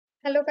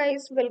Hello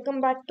guys, welcome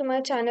back to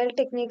my channel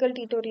Technical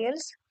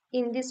Tutorials.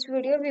 In this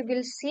video, we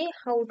will see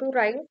how to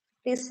write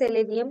the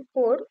Selenium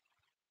code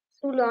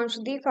to launch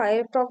the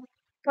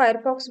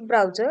Firefox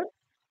browser.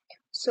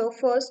 So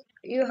first,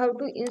 you have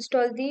to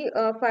install the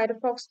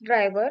Firefox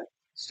driver.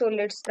 So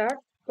let's start.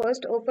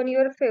 First, open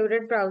your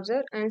favorite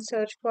browser and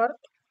search for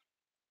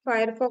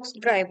Firefox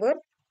driver.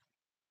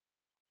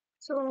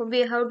 So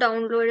we have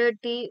downloaded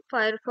the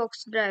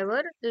Firefox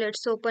driver.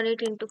 Let's open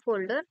it into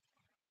folder.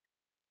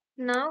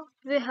 Now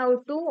we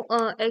have to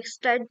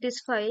extract this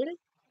file.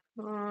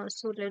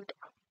 So let's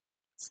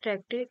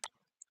extract it.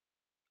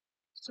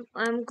 So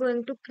I'm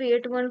going to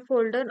create one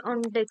folder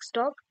on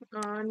desktop,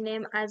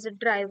 name as a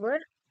driver,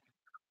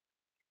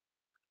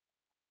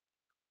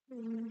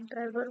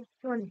 driver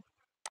 1,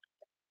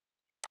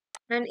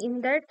 and in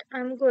that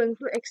I'm going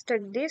to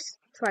extract this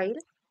file.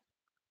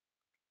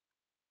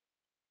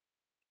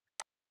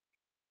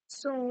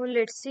 So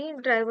let's see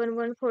driver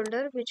 1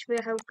 folder which we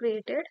have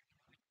created,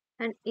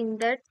 and in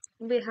that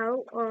we have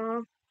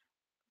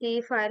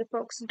the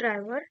Firefox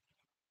driver.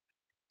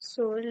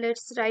 So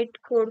let's write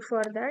code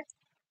for that.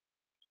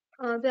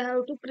 We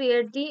have to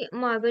create the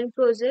Maven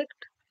project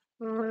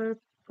uh,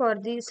 for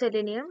the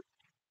Selenium.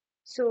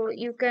 So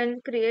you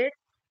can create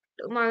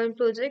Maven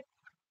project.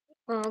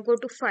 Go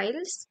to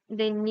files,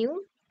 then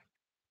new,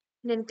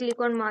 then click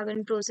on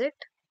Maven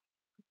project.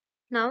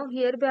 Now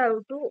here we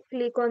have to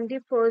click on the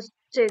first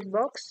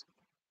checkbox,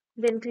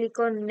 then click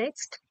on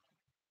next.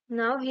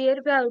 Now here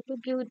we have to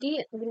give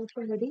the group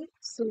ID.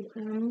 So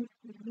giving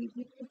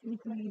the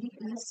group ID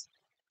as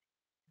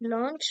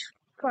launch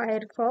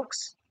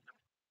Firefox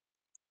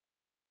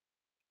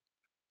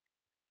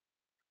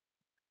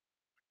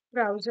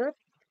browser.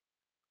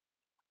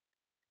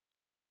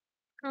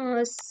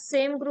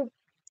 Same group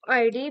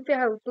ID we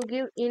have to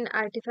give in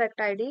artifact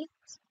ID.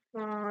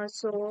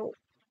 So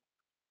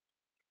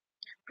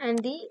and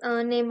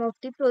the name of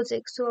the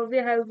project. So we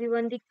have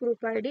given the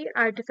group ID,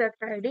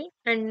 artifact ID,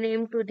 and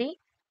name to the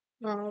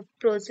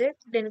project.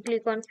 Then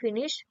click on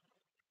finish.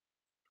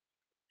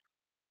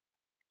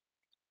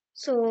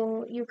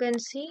 So you can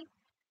see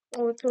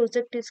our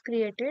project is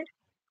created.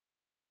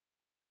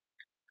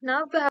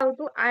 Now we have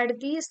to add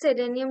the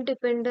Selenium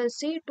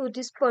dependency to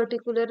this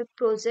particular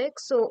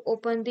project. So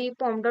open the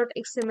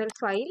pom.xml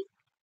file.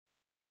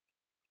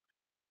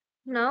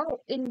 Now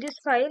in this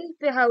file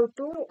we have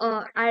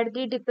to add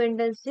the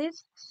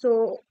dependencies.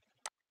 So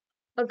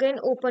again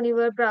open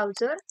your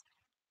browser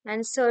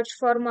and search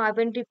for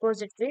Maven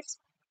repositories.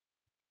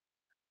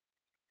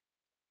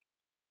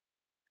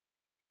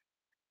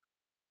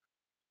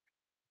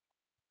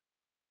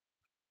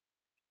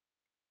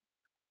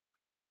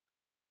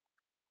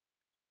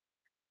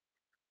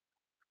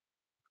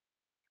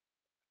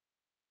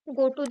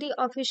 Go to the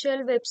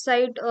official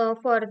website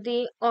for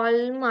the all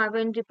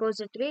Maven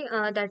repository,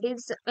 that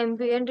is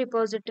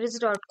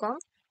mbnrepositories.com.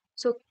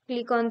 So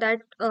click on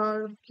that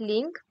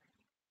link.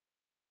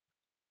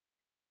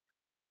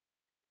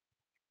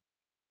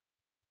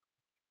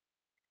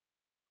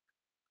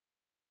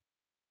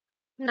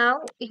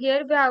 Now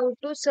here we have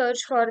to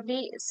search for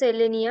the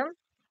Selenium.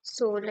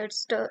 So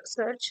let's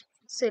search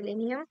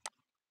Selenium.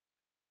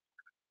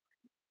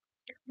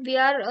 We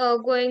are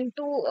going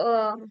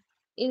to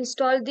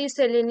install the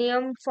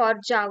Selenium for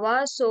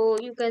Java. So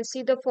you can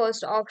see the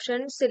first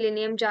option,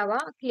 Selenium Java.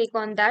 Click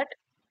on that.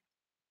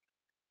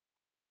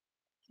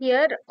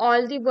 Here,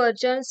 all the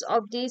versions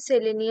of the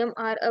Selenium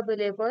are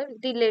available.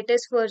 The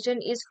latest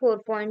version is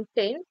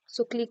 4.10.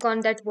 So click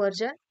on that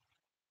version.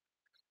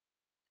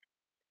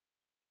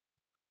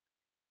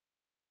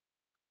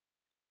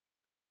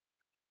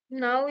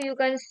 Now you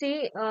can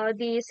see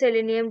the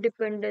Selenium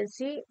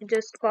dependency.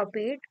 Just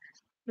copy it.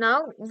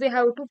 Now we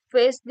have to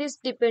paste this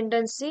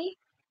dependency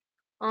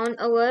on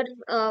our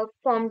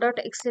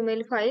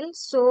form.xml file.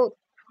 So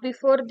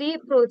before the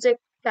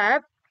project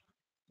tab,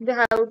 we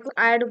have to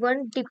add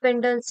one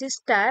dependencies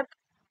tab.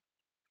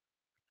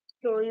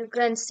 So you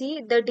can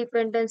see the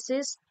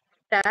dependencies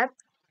tab,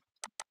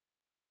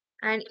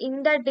 and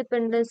in that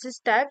dependencies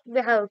tag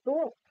we have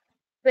to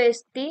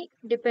paste the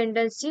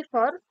dependency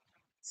for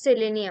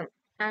Selenium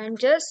and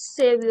just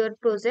save your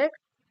project.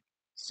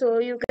 So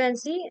you can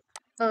see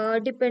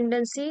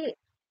dependency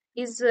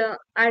is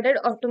added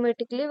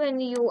automatically when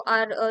you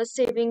are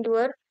saving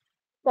your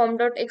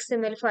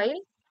form.xml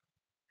file.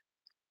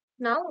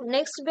 Now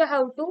next we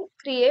have to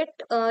create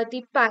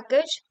the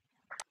package.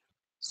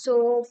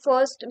 So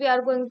first we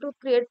are going to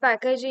create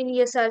package in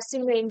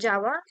ESRC main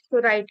Java. So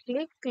right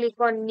click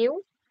on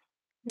new,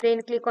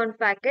 then click on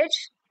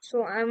package.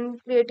 So I'm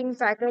creating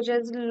package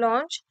as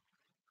launch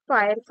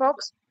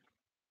Firefox,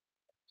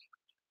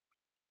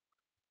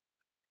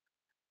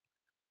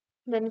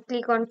 then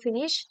click on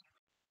finish.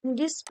 In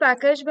this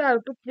package we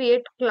have to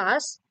create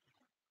class.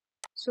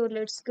 So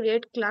let's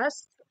create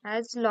class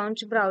as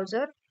launch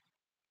browser.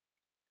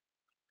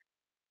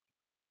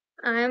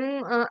 I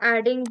am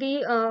adding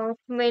the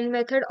main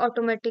method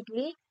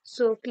automatically.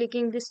 So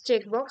clicking this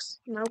checkbox.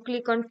 Now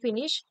click on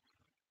finish.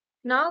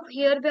 Now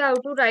here we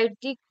have to write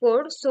the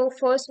code. So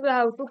first we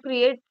have to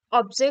create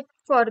object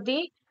for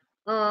the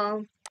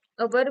our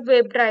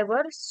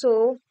WebDriver.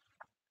 So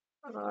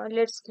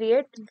let's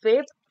create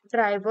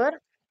WebDriver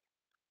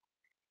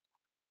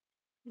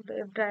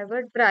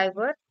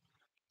driver.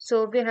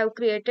 So we have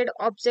created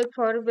object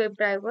for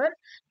WebDriver.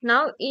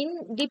 Now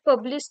in the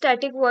publish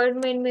static void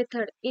main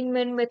method, in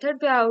main method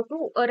we have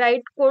to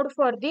write code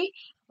for the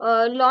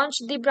launch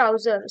the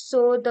browser.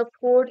 So the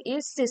code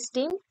is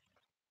system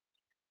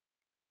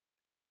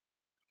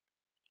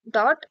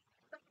dot,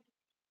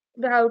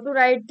 we have to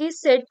write the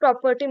set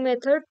property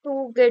method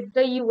to get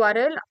the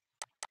URL.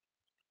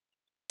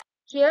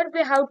 Here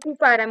we have two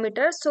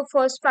parameters. So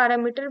first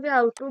parameter we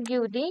have to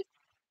give the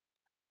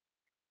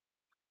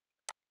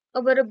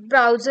our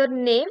browser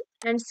name,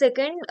 and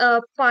second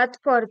path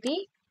for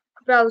the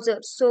browser.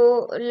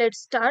 So let's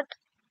start.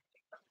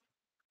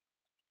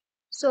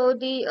 So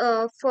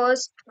the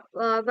first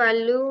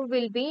value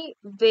will be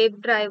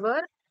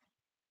WebDriver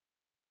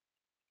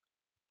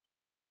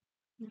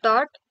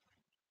dot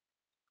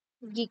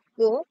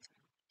Gecko.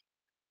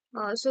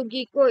 So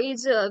Gecko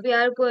is we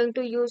are going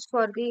to use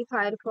for the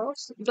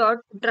Firefox dot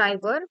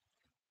driver,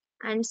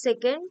 and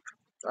second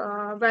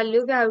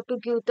value we have to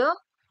give the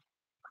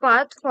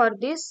path for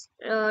this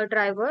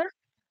driver.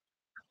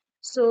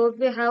 So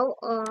we have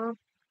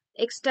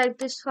extract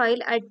this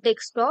file at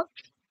desktop,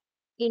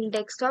 in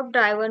desktop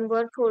driver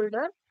word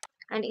folder,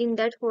 and in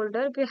that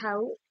folder we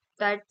have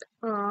that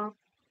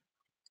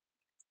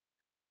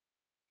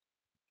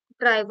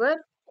driver,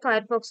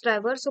 Firefox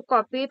driver. So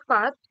copy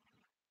path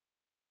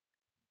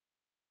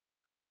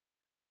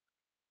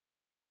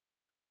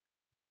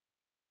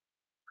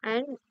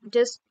and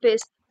just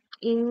paste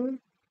in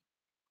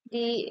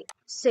the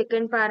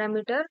second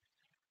parameter.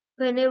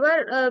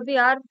 Whenever we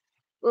are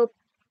uh,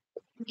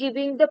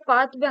 giving the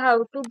path, we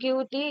have to give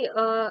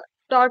the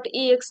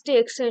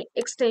 .ext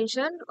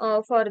extension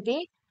for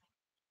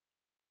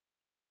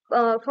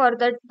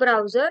that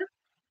browser,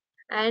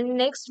 and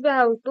next we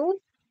have to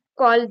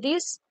call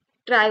this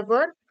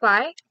driver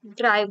by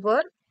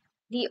driver,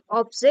 the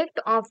object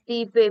of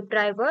the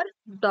WebDriver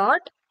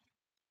dot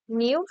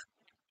new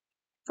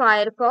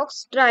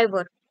Firefox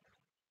driver.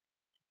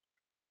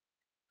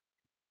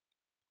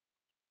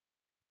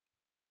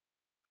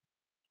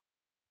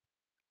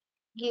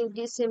 Give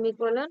the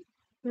semicolon.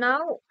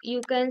 Now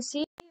you can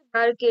see we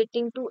are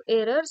getting to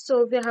error,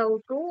 so we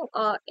have to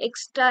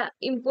extra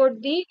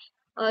import the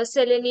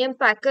Selenium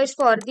package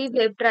for the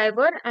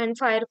WebDriver and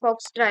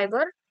Firefox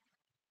driver.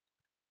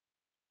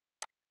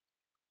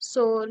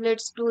 So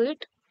let's do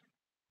it.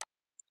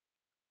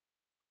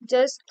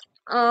 Just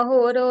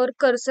hover our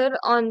cursor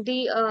on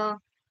the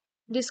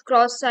this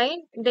cross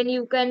sign, then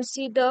you can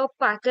see the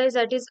package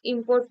that is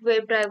import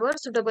WebDriver.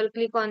 So double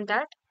click on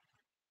that.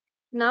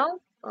 Now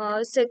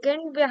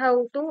second we have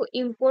to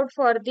import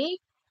for the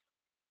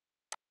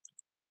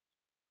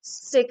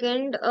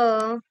second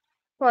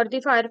for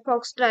the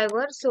Firefox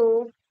driver.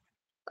 So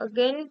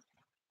again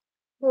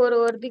hover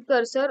over the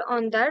cursor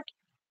on that.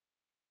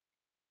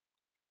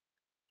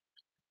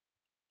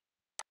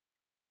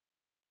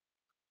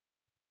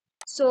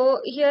 So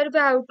here we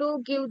have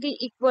to give the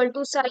equal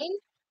to sign,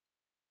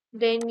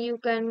 then you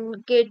can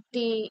get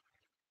the.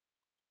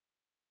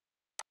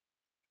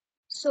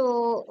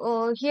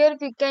 So here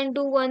we can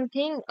do one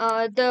thing,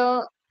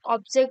 the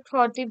object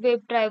for the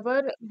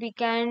WebDriver we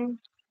can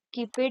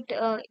keep it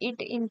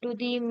into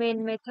the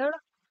main method.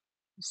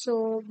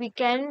 So we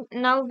can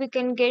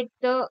get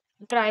the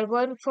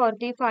driver for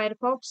the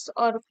Firefox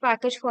or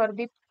package for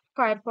the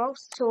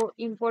Firefox. So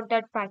import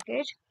that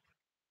package.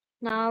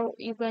 Now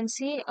you can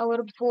see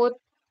our both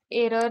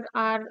error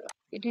are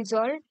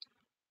resolved.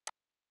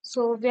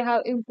 So we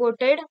have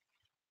imported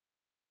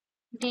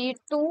the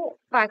two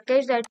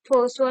package, that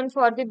first one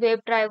for the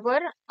WebDriver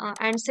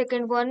and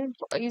second one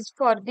is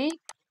for the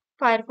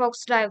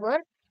Firefox driver.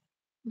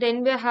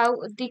 Then we have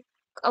the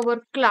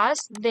our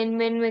class, then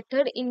main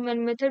method. In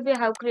main method we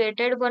have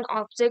created one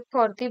object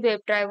for the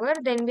WebDriver,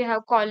 then we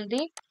have called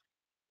the,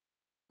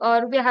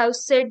 or we have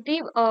set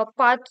the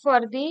path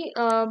for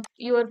the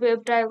your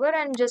WebDriver,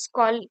 and just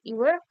call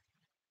your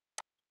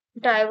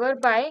driver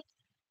by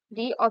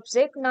the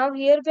object. Now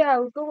here we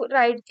have to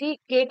write the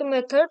get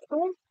method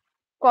to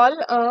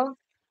call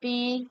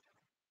the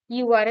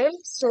URL.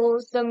 So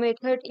the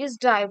method is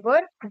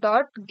driver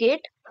dot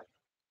get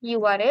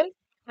URL,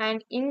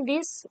 and in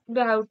this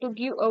we have to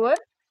give our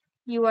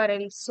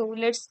URL. So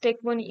let's take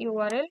one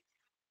URL.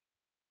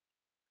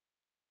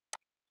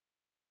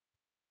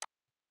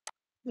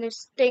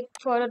 Let's take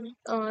for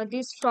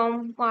this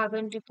from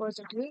Maven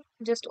repository.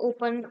 Just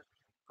open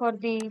for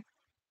the.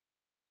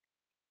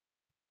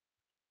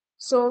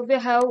 So we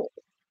have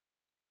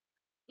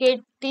get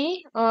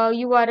the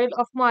URL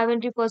of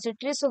Maven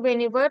repository. So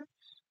whenever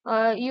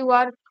you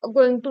are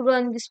going to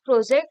run this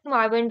project,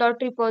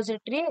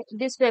 maven.repository,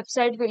 this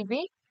website will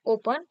be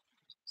open.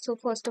 So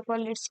first of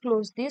all, let's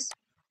close this.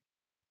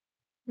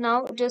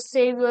 Now just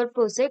save your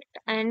project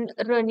and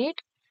run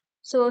it.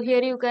 So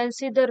here you can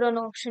see the run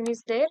option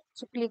is there.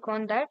 So click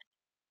on that.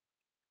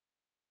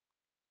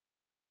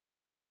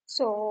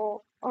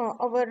 So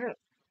our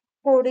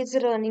code is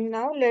running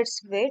now.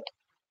 Let's wait.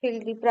 till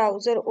the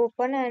browser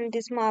open and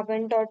this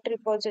Maven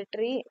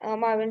repository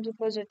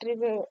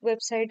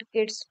website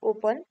gets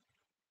open.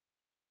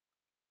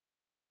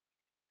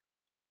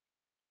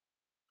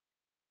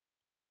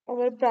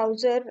 Our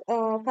browser,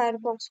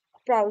 Firefox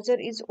browser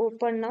is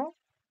open now.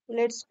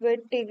 Let's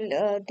wait till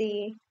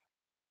the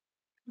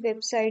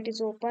website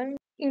is open.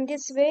 In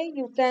this way,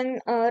 you can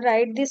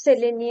write the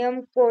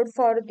Selenium code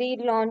for the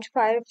launch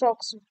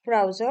Firefox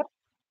browser.